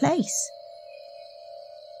take place.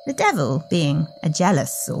 The devil, being a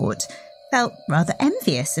jealous sort, felt rather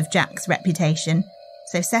envious of Jack's reputation,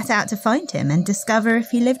 so set out to find him and discover if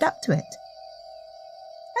he lived up to it.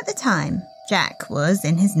 At the time, Jack was,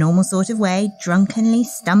 in his normal sort of way, drunkenly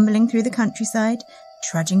stumbling through the countryside,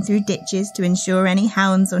 trudging through ditches to ensure any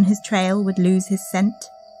hounds on his trail would lose his scent.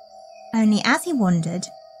 Only as he wandered,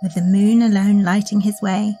 with the moon alone lighting his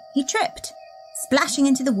way, he tripped, splashing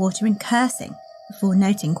into the water and cursing, before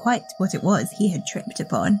noting quite what it was he had tripped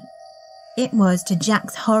upon. It was, to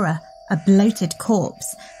Jack's horror, a bloated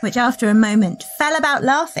corpse, which after a moment fell about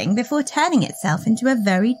laughing before turning itself into a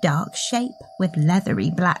very dark shape with leathery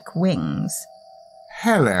black wings.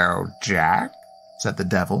 "Hello, Jack," said the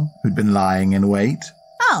devil, who'd been lying in wait.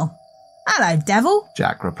 "Oh, hello, devil,"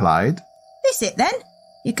 Jack replied. "This it then?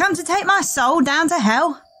 You come to take my soul down to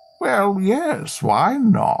hell?" "Well, yes, why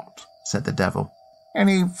not?" said the devil.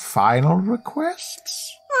 "Any final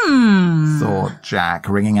requests?" Thought Jack,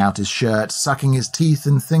 wringing out his shirt, sucking his teeth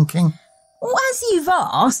and thinking. "Well, as you've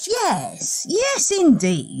asked, yes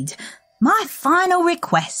indeed. My final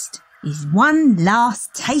request is one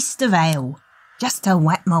last taste of ale, just to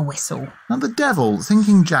wet my whistle." Now the devil,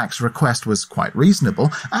 thinking Jack's request was quite reasonable,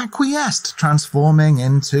 acquiesced, transforming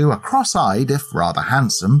into a cross-eyed, if rather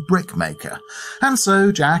handsome, brickmaker. And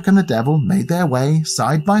so Jack and the devil made their way,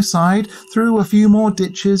 side by side, through a few more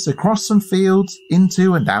ditches, across some fields,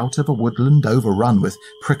 into and out of a woodland overrun with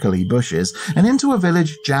prickly bushes, and into a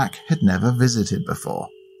village Jack had never visited before.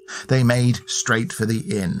 They made straight for the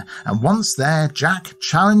inn, and once there, Jack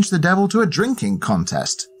challenged the devil to a drinking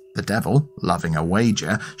contest. The devil, loving a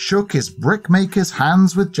wager, shook his brickmaker's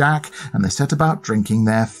hands with Jack, and they set about drinking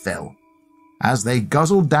their fill. As they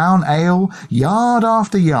guzzled down ale, yard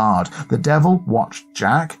after yard, the devil watched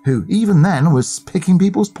Jack, who even then was picking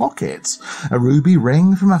people's pockets. A ruby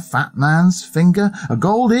ring from a fat man's finger, a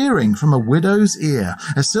gold earring from a widow's ear,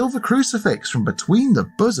 a silver crucifix from between the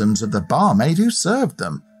bosoms of the barmaid who served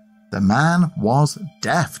them. The man was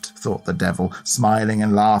deft, thought the devil, smiling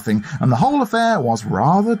and laughing, and the whole affair was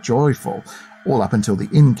rather joyful, all up until the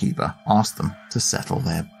innkeeper asked them to settle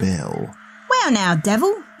their bill. "Well now,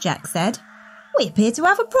 devil," Jack said, "we appear to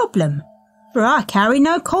have a problem, for I carry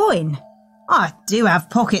no coin. I do have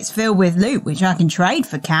pockets filled with loot which I can trade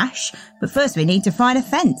for cash, but first we need to find a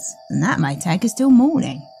fence, and that may take us till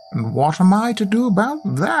morning." "And what am I to do about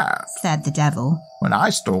that?" said the devil. "When I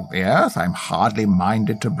stalk the earth, I'm hardly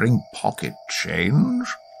minded to bring pocket change."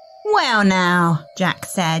 "Well now," Jack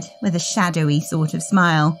said, with a shadowy sort of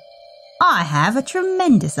smile, "I have a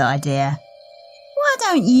tremendous idea. Why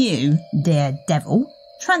don't you, dear devil,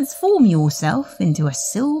 transform yourself into a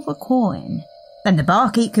silver coin? Then the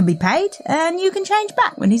barkeep can be paid, and you can change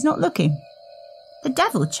back when he's not looking." The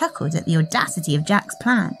devil chuckled at the audacity of Jack's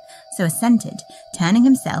plan, so assented, turning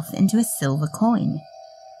himself into a silver coin.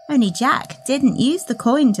 Only Jack didn't use the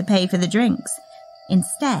coin to pay for the drinks.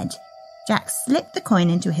 Instead, Jack slipped the coin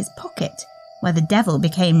into his pocket, where the devil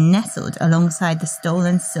became nestled alongside the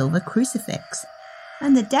stolen silver crucifix,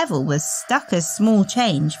 and the devil was stuck as small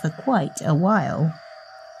change for quite a while.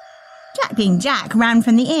 Jack being Jack ran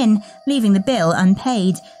from the inn, leaving the bill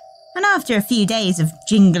unpaid, and after a few days of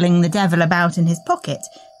jingling the devil about in his pocket,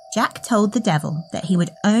 Jack told the devil that he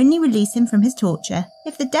would only release him from his torture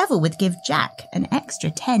if the devil would give Jack an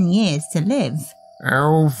extra 10 years to live.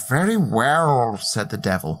 "Oh, very well," said the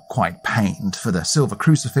devil, quite pained, for the silver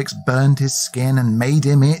crucifix burned his skin and made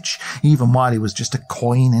him itch, even while he was just a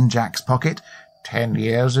coin in Jack's pocket. 10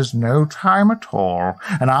 years is no time at all,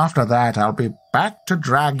 and after that I'll be back to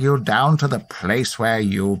drag you down to the place where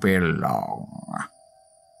you belong."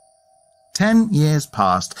 10 years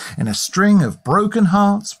passed in a string of broken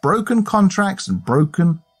hearts, broken contracts, and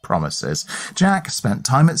broken promises. Jack spent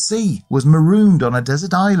time at sea, was marooned on a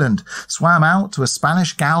desert island, swam out to a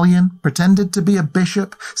Spanish galleon, pretended to be a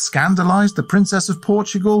bishop, scandalized the Princess of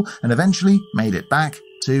Portugal, and eventually made it back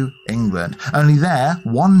to England. Only there,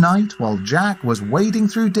 one night, while Jack was wading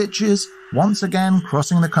through ditches, once again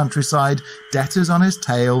crossing the countryside, debtors on his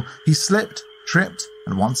tail, he slipped, tripped,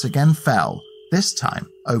 and once again fell, this time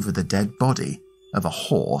over the dead body of a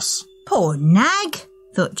horse. Poor nag,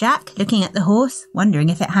 thought Jack, looking at the horse, wondering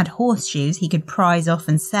if it had horseshoes he could prize off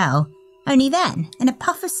and sell. Only then, in a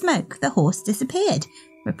puff of smoke, the horse disappeared,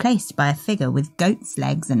 replaced by a figure with goat's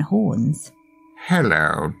legs and horns.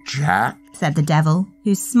 "Hello, Jack," said the devil,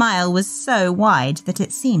 whose smile was so wide that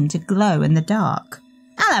it seemed to glow in the dark.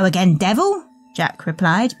 "Hello again, devil," Jack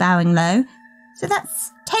replied, bowing low. "So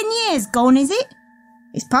that's 10 years gone, is it?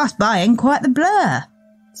 It's passed by in quite the blur.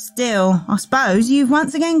 Still, I suppose you've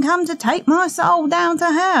once again come to take my soul down to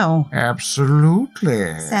hell."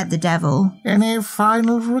 "Absolutely," said the devil. "Any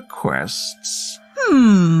final requests?"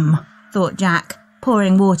 Thought Jack,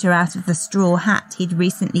 pouring water out of the straw hat he'd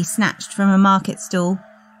recently snatched from a market stall.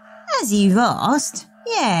 "As you've asked,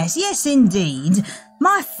 yes indeed.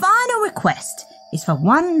 My final request is for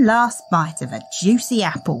one last bite of a juicy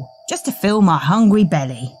apple, just to fill my hungry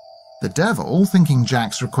belly." The devil, thinking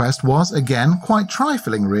Jack's request was, again, quite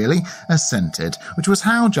trifling really, assented, which was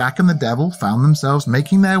how Jack and the devil found themselves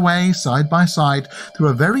making their way side by side through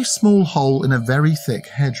a very small hole in a very thick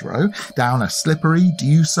hedgerow, down a slippery,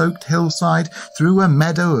 dew-soaked hillside, through a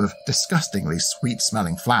meadow of disgustingly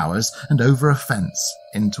sweet-smelling flowers, and over a fence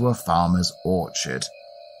into a farmer's orchard.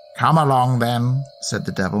 "Come along then," said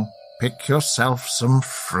the devil. "Pick yourself some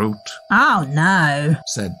fruit." "Oh no,"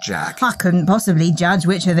 said Jack. "I couldn't possibly judge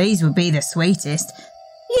which of these would be the sweetest.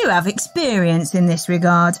 You have experience in this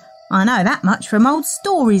regard. I know that much from old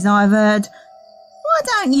stories I've heard. Why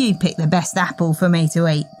don't you pick the best apple for me to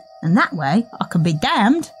eat? And that way I can be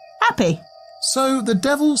damned happy." So the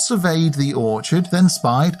devil surveyed the orchard, then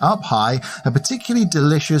spied, up high, a particularly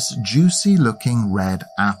delicious, juicy-looking red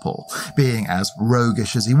apple. Being as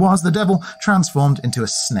roguish as he was, the devil transformed into a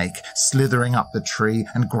snake, slithering up the tree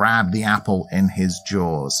and grabbed the apple in his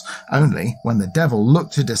jaws. Only, when the devil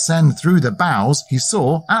looked to descend through the boughs, he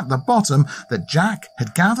saw, at the bottom, that Jack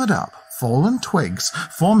had gathered up fallen twigs,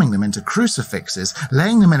 forming them into crucifixes,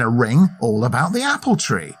 laying them in a ring all about the apple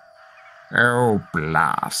tree. "Oh,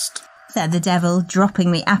 blast," said the devil,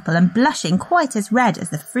 dropping the apple and blushing quite as red as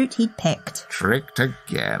the fruit he'd picked. "Tricked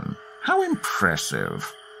again. How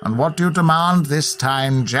impressive. And what do you demand this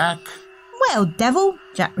time, Jack?" "Well, devil,"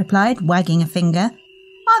 Jack replied, wagging a finger,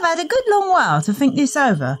 "I've had a good long while to think this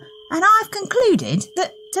over, and I've concluded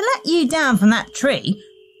that to let you down from that tree,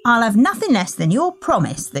 I'll have nothing less than your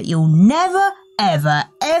promise that you'll never, ever,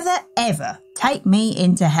 ever, ever take me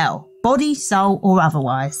into hell. Body, soul, or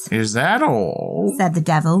otherwise." "Is that all?" said the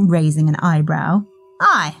devil, raising an eyebrow.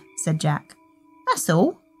 "Aye," said Jack. "That's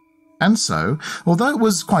all." And so, although it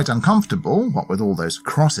was quite uncomfortable, what with all those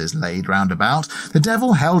crosses laid round about, the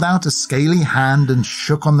devil held out a scaly hand and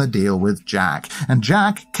shook on the deal with Jack, and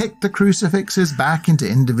Jack kicked the crucifixes back into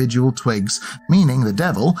individual twigs, meaning the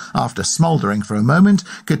devil, after smouldering for a moment,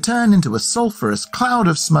 could turn into a sulphurous cloud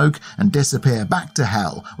of smoke and disappear back to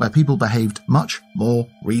hell, where people behaved much more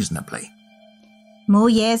reasonably. More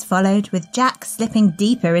years followed, with Jack slipping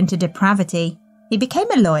deeper into depravity. He became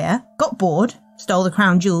a lawyer, got bored, stole the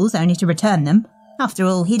crown jewels only to return them. After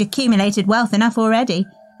all, he'd accumulated wealth enough already,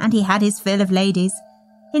 and he had his fill of ladies.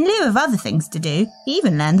 In lieu of other things to do, he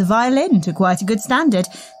even learned the violin to quite a good standard,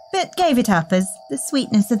 but gave it up as the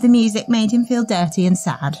sweetness of the music made him feel dirty and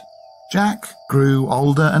sad. Jack grew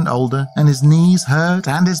older and older, and his knees hurt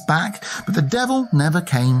and his back, but the devil never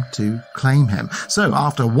came to claim him. So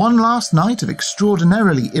after one last night of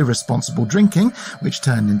extraordinarily irresponsible drinking, which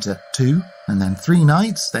turned into 2 and then 3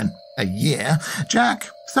 nights, then a year, Jack,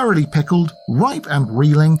 thoroughly pickled, ripe and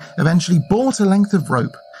reeling, eventually bought a length of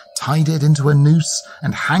rope, tied it into a noose,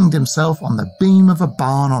 and hanged himself on the beam of a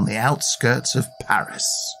barn on the outskirts of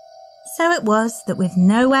Paris. So it was that with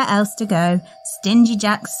nowhere else to go, Stingy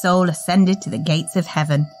Jack's soul ascended to the gates of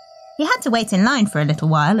heaven. He had to wait in line for a little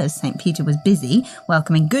while, as St. Peter was busy,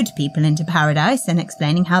 welcoming good people into paradise and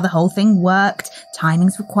explaining how the whole thing worked.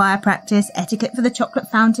 Timings require practice, etiquette for the chocolate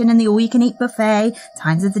fountain and the all-you-can-eat buffet,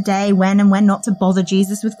 times of the day, when and when not to bother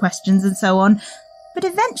Jesus with questions and so on. But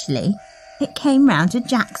eventually, it came round to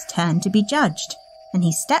Jack's turn to be judged, and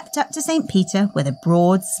he stepped up to St. Peter with a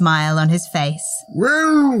broad smile on his face.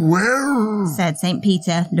 "Well, well," said St.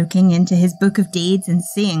 Peter, looking into his book of deeds and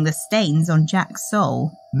seeing the stains on Jack's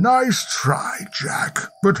soul. "Nice try, Jack,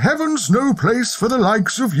 but heaven's no place for the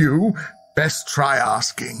likes of you. Best try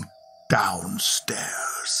asking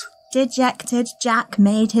downstairs." Dejected Jack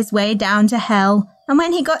made his way down to hell, and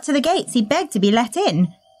when he got to the gates he begged to be let in.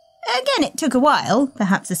 Again it took a while,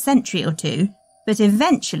 perhaps a century or 2, but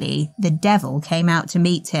eventually the devil came out to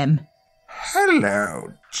meet him.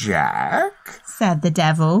 "Hello, Jack," said the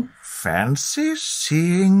devil. fancy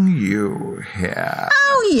seeing you here.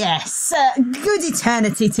 Oh, yes. Good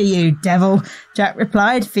eternity to you, devil, Jack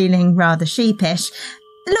replied, feeling rather sheepish.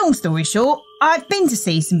 Long story short, I've been to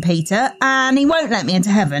see St. Peter and he won't let me into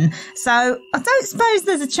heaven, so I don't suppose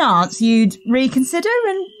there's a chance you'd reconsider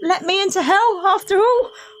and let me into hell after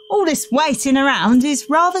all. All this waiting around is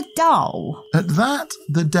rather dull. At that,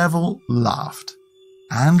 the devil laughed.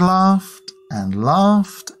 And laughed, and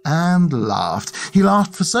laughed, and laughed. He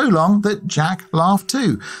laughed for so long that Jack laughed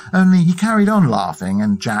too. Only he carried on laughing,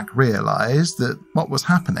 and Jack realised that what was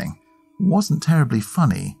happening wasn't terribly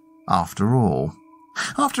funny after all.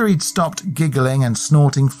 After he'd stopped giggling and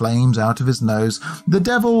snorting flames out of his nose, the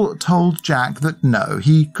devil told Jack that no,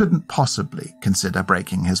 he couldn't possibly consider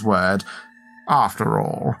breaking his word. After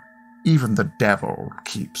all, even the devil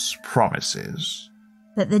keeps promises.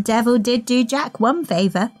 But the devil did do Jack one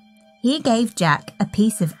favour. He gave Jack a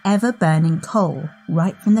piece of ever-burning coal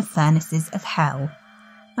right from the furnaces of hell.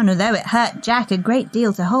 And although it hurt Jack a great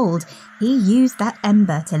deal to hold, he used that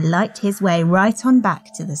ember to light his way right on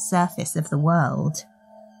back to the surface of the world.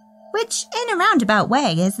 Which, in a roundabout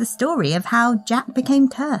way, is the story of how Jack became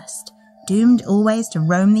cursed, doomed always to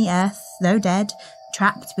roam the earth, though dead,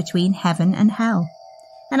 trapped between heaven and hell.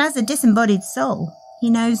 And as a disembodied soul, he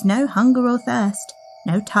knows no hunger or thirst,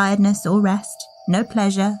 no tiredness or rest, no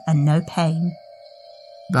pleasure and no pain.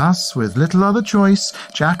 Thus, with little other choice,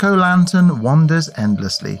 Jack-o'-lantern wanders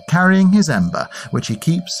endlessly, carrying his ember, which he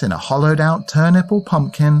keeps in a hollowed-out turnip or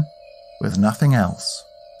pumpkin, with nothing else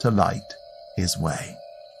to light his way.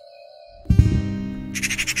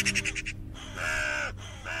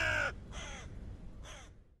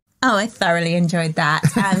 Oh, I thoroughly enjoyed that.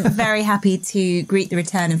 I'm very happy to greet the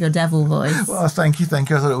return of your devil voice. Well, thank you. I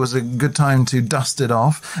thought it was a good time to dust it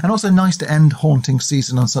off. And also nice to end Haunting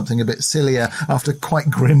Season on something a bit sillier after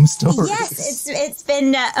quite grim stories. Yes, it's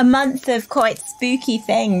been a month of quite spooky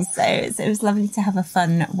things, so it was lovely to have a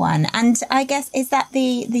fun one. And I guess, is that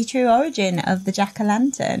the true origin of the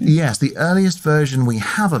jack-o'-lantern? Yes, the earliest version we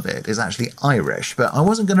have of it is actually Irish, but I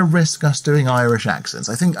wasn't going to risk us doing Irish accents.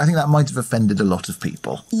 I think that might have offended a lot of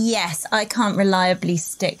people. Yes, I can't reliably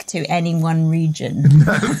stick to any one region.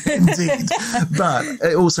 No, indeed. But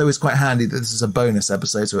it also is quite handy that this is a bonus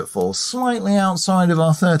episode, so it falls slightly outside of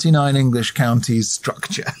our 39 English counties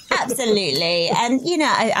structure. Absolutely. And,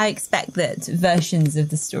 I expect that versions of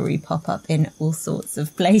the story pop up in all sorts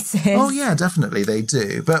of places. Oh, yeah, definitely they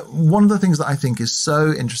do. But one of the things that I think is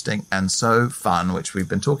so interesting and so fun, which we've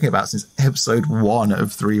been talking about since episode 1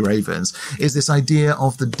 of Three Ravens, is this idea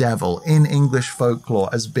of the devil in English folklore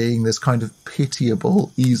as being this kind of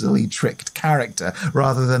pitiable, easily tricked character,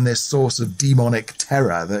 rather than this source of demonic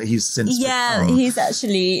terror that he's since become. He's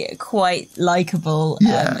actually quite likeable.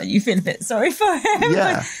 Yeah. You feel a bit sorry for him.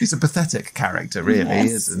 Yeah, he's a pathetic character, really,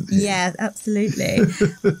 isn't he? Yeah, absolutely.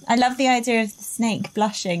 I love the idea of the snake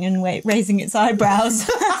blushing and raising its eyebrows.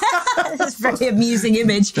 It's a very amusing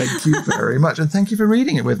image. Thank you very much. And thank you for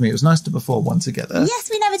reading it with me. It was nice to perform one together. Yes,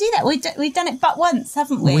 we never do that. We've done it but once,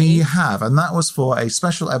 haven't we? We have. And that was for a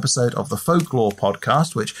special episode of the Folklore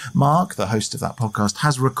podcast, which Mark, the host of that podcast,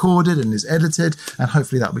 has recorded and is edited. And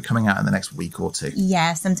hopefully that will be coming out in the next week or two.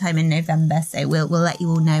 Yeah, sometime in November. So we'll let you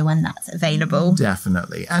all know when that's available.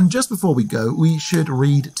 Definitely. And just before we go, we should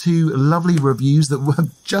read 2 lovely reviews that have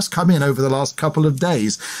just come in over the last couple of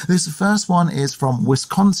days. This first one is from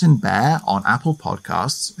Wisconsin Bear on Apple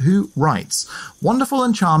Podcasts, who writes, "Wonderful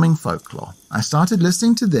and charming folklore. I started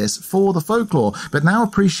listening to this for the folklore, but now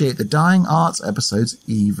appreciate the Dying Arts episodes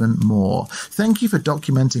even more. Thank you for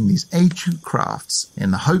documenting these ancient crafts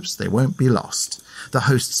in the hopes they won't be lost. The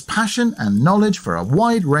host's passion and knowledge for a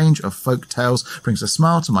wide range of folk tales brings a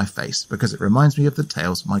smile to my face because it reminds me of the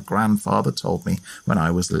tales my grandfather told me when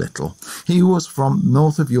I was little. He was from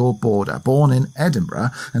north of your border, born in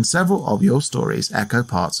Edinburgh, and several of your stories echo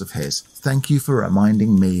parts of his. Thank you for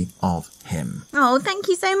reminding me of him." Oh, thank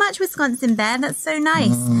you so much, Wisconsin Bear. That's so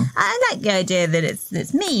nice. I like the idea that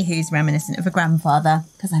it's me who's reminiscent of a grandfather,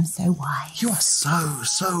 because I'm so wise. You are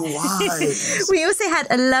so wise. We also had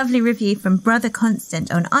a lovely review from Brother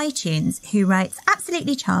Constant on iTunes, who writes,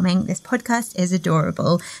 "Absolutely charming. This podcast is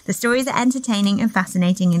adorable. The stories are entertaining and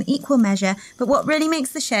fascinating in equal measure, but what really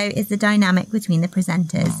makes the show is the dynamic between the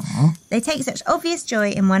presenters. They take such obvious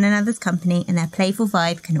joy in one another's company, and their playful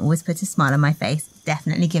vibe can always put a smile on my face.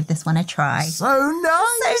 definitely give this one a try. So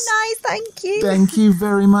nice. So nice, thank you. Thank you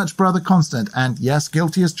very much, Brother Constant. And yes,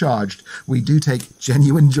 guilty as charged. We do take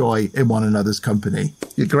genuine joy in one another's company.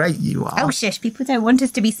 You're great, you are. Oh, shush. People don't want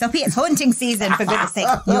us to be soppy. It's haunting season, for goodness sake.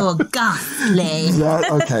 You're ghastly. Yeah,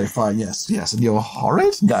 okay, fine. Yes. And you're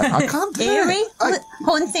horrid? No, I can't do Eerie? it.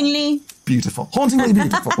 Hauntingly? Beautiful. Hauntingly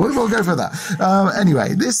beautiful. We'll go for that.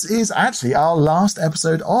 Anyway, this is actually our last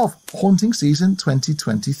episode of Haunting Season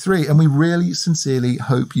 2023, and we really sincerely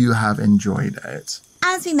hope you have enjoyed it.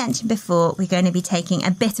 As we mentioned before, we're going to be taking a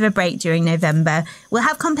bit of a break during November. We'll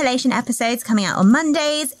have compilation episodes coming out on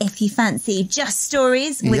Mondays if you fancy just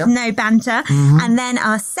stories with no banter. And then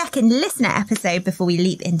our second listener episode before we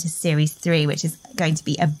leap into Series 3, which is going to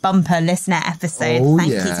be a bumper listener episode.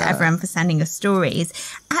 Thank you to everyone for sending us stories.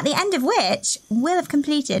 At the end of which, we'll have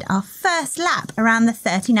completed our first lap around the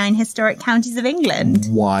 39 historic counties of England.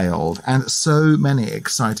 Wild. And so many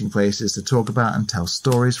exciting places to talk about and tell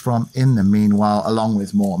stories from in the meanwhile, along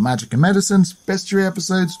with more magic and medicines, bestiary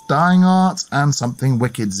episodes, dying arts, and something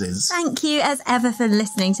wicked ziz. Thank you as ever for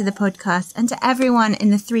listening to the podcast, and to everyone in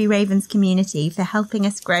the Three Ravens community for helping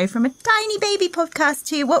us grow from a tiny baby podcast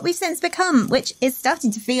to what we've since become, which is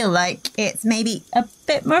starting to feel like it's maybe a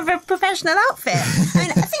bit more of a professional outfit.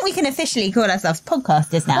 I think we can officially call ourselves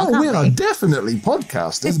podcasters now, can't we are definitely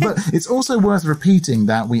podcasters, but it's also worth repeating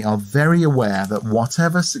that we are very aware that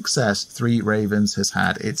whatever success Three Ravens has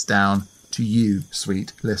had, it's down to you,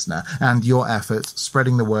 sweet listener, and your efforts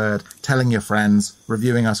spreading the word, telling your friends,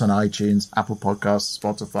 reviewing us on iTunes, Apple Podcasts,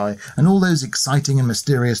 Spotify, and all those exciting and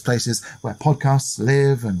mysterious places where podcasts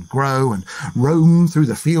live and grow and roam through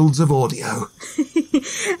the fields of audio.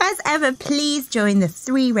 As ever, please join the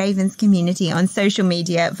Three Ravens community on social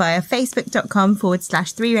media via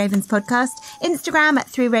facebook.com/Three Ravens Podcast, Instagram at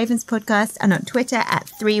Three Ravens Podcast, and on Twitter at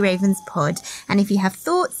Three Ravens Pod. And if you have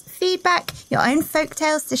thoughts, feedback, your own folk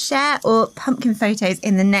tales to share, or pumpkin photos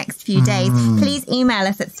in the next few days, please email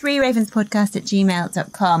us at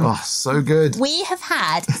threeravenspodcast@gmail.com. Oh, so good. We have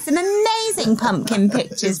had some amazing pumpkin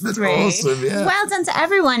pictures through. Awesome, yeah. Well done to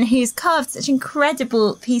everyone who's carved such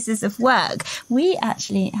incredible pieces of work. We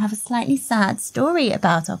actually have a slightly sad story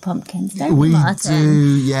about our pumpkins, don't we, Martin? We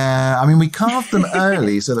do, yeah. I mean, we carved them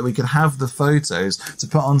early so that we could have the photos to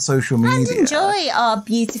put on social media. And enjoy our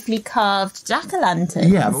beautifully carved jack-o'-lanterns.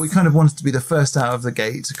 Yeah, but we kind of wanted to be the first out of the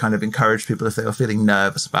gate to kind of encourage people if they were feeling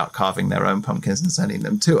nervous about carving their own pumpkins and sending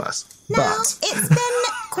them to us. Now, it's been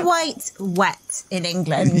quite wet in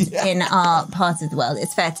England, in our part of the world,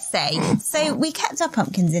 it's fair to say. So we kept our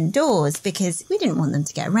pumpkins indoors because we didn't want them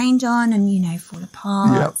to get rained on and, fall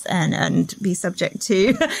apart and be subject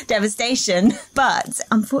to devastation. But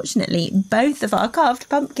unfortunately, both of our carved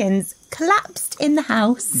pumpkins collapsed in the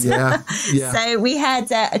house. Yeah. So we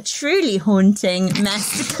had a truly haunting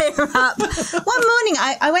mess to clear up. One morning,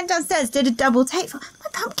 I went downstairs, did a double take. My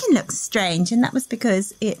pumpkin looks strange, and that was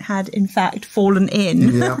because it had, in fact, fallen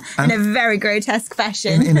in in a very grotesque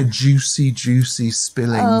fashion. In a juicy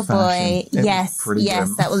spilling fashion. Oh, boy. Yes, grim.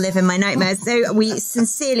 that will live in my nightmares. So we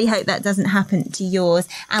sincerely hope that doesn't happen to yours,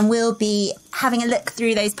 and we'll be having a look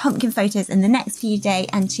through those pumpkin photos in the next few days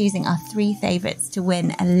and choosing our 3 favourites to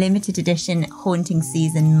win a limited edition Haunting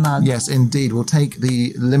Season mug. Yes, indeed. We'll take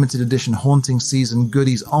the limited edition Haunting Season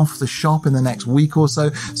goodies off the shop in the next week or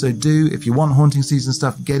so. So do, if you want Haunting Season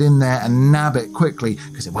stuff, get in there and nab it quickly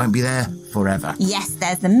because it won't be there forever. Yes,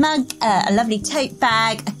 there's the mug, a lovely tote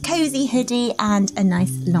bag, a cosy hoodie, and a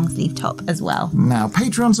nice long sleeve top as well. Now,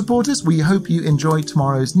 Patreon supporters, we hope you enjoyed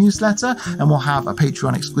tomorrow's newsletter, and we'll have a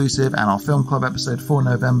Patreon exclusive and our Film Club episode for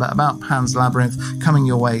November about Pan's Labyrinth coming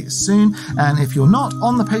your way soon. And if you're not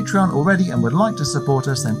on the Patreon already and would like to support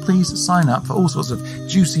us, then please sign up for all sorts of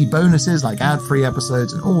juicy bonuses like ad-free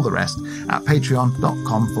episodes and all the rest at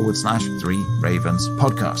patreon.com/Three Ravens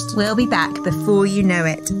Podcast. We'll be back before you know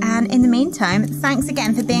it. And in the meantime, thanks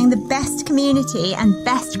again for being the best community and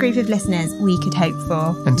best group of listeners we could hope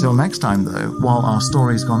for. Until next time, though, while our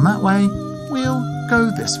story's gone that way, we'll go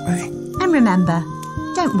this way. And remember,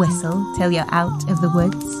 don't whistle till you're out of the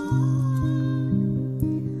woods.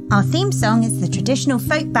 Our theme song is the traditional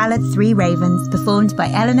folk ballad Three Ravens, performed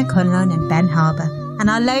by Eleanor Conlon and Ben Harbour, and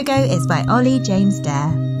our logo is by Ollie James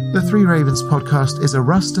Dare. The Three Ravens Podcast is a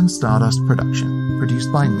Rust and Stardust production,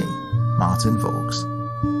 produced by me, Martin Vaughs.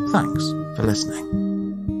 Thanks for listening.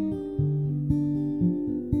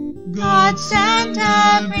 God sent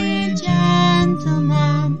every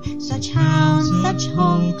gentleman, such hounds, such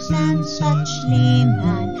hawks, and such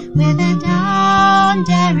leman, with a down,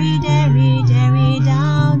 derry, derry, derry,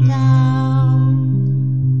 down, down.